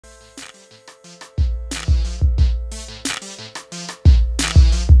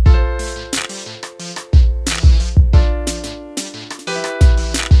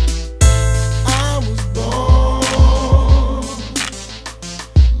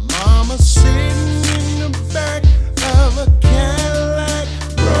sitting in the back of a Cadillac,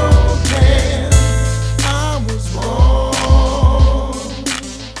 broken. I was born.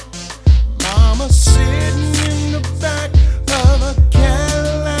 Mama sitting in the back of a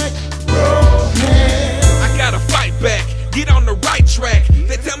Cadillac, broken. I gotta fight back, get on the right track.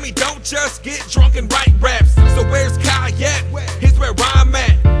 They tell me don't just get drunk and write raps. So where's Kai at? Here's where I'm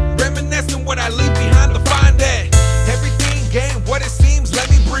at. Reminiscing what I leave behind to find that everything ain't what it seems, let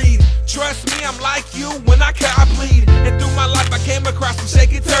me breathe. Trust me, I'm like you, when I cry I bleed. And through my life I came across some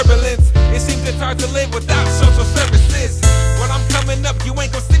shaky turbulence. It seems it's hard to live without social services. When I'm coming up, you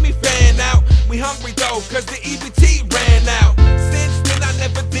ain't gon' see me fan out. We hungry though, cause the EBT ran out. Since then I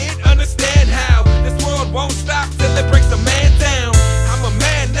never did understand how this world won't stop till it breaks a man down. I'm a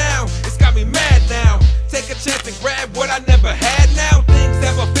man now, it's got me mad now. Take a chance and grab what I never had now. Things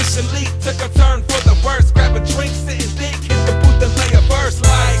have officially took a turn for the worse. Grab a drink, sit and think, hit the booth and lay a verse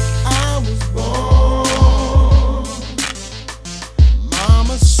like I was born.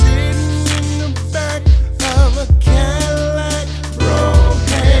 Mama sitting in the back of a Cadillac,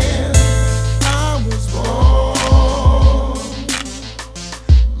 broken. I was born.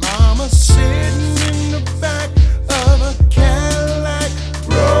 Mama sitting in the back of a Cadillac,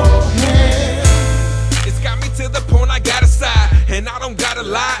 broken. it's got me to the point I gotta sigh. And I don't gotta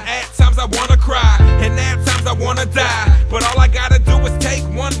lie, at times I wanna cry, and at times I wanna die. But all I gotta do is take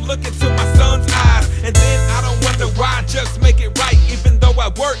one look into my son's eyes, and then I don't wonder why I just make it right. Even though I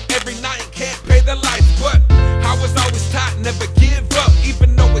work every night and can't pay the lights. But I was always taught never give up.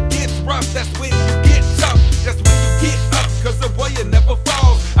 Even though it gets rough, that's when you get tough. That's when you get up, cause the warrior never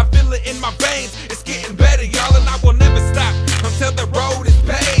falls. I feel it in my veins, it's getting better y'all, and I will never stop until the road is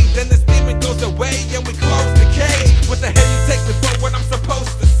paved. Then this demon goes away and we close the cage. What the hell you take me for what I'm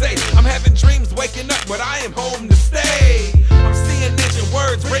supposed to say? I'm having dreams waking up, but I am home to stay. I'm seeing ancient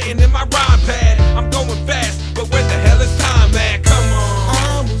words written in my rhyme pad. I'm going fast, but where the hell is time at? Come on.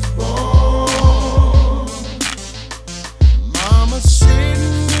 I was born. Mama sitting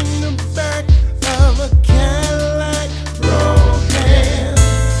in the back of a Cadillac, broken.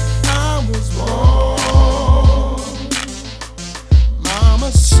 I was born.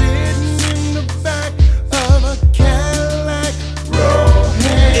 Mama sitting in the back of a Cadillac,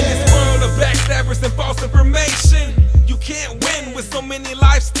 broken. In this world of backstabbers and false information, you can't win with so many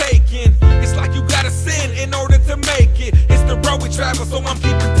lives taken. It's like you gotta sin in order to make it. It's the road we travel, so I'm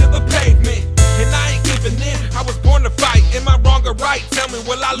keeping to the pavement. And I ain't giving in, I was born to fight. Am I wrong or right? Tell me,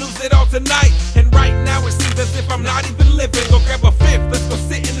 will I lose it all tonight? And right now it seems as if I'm not even living. Go grab a fifth, let's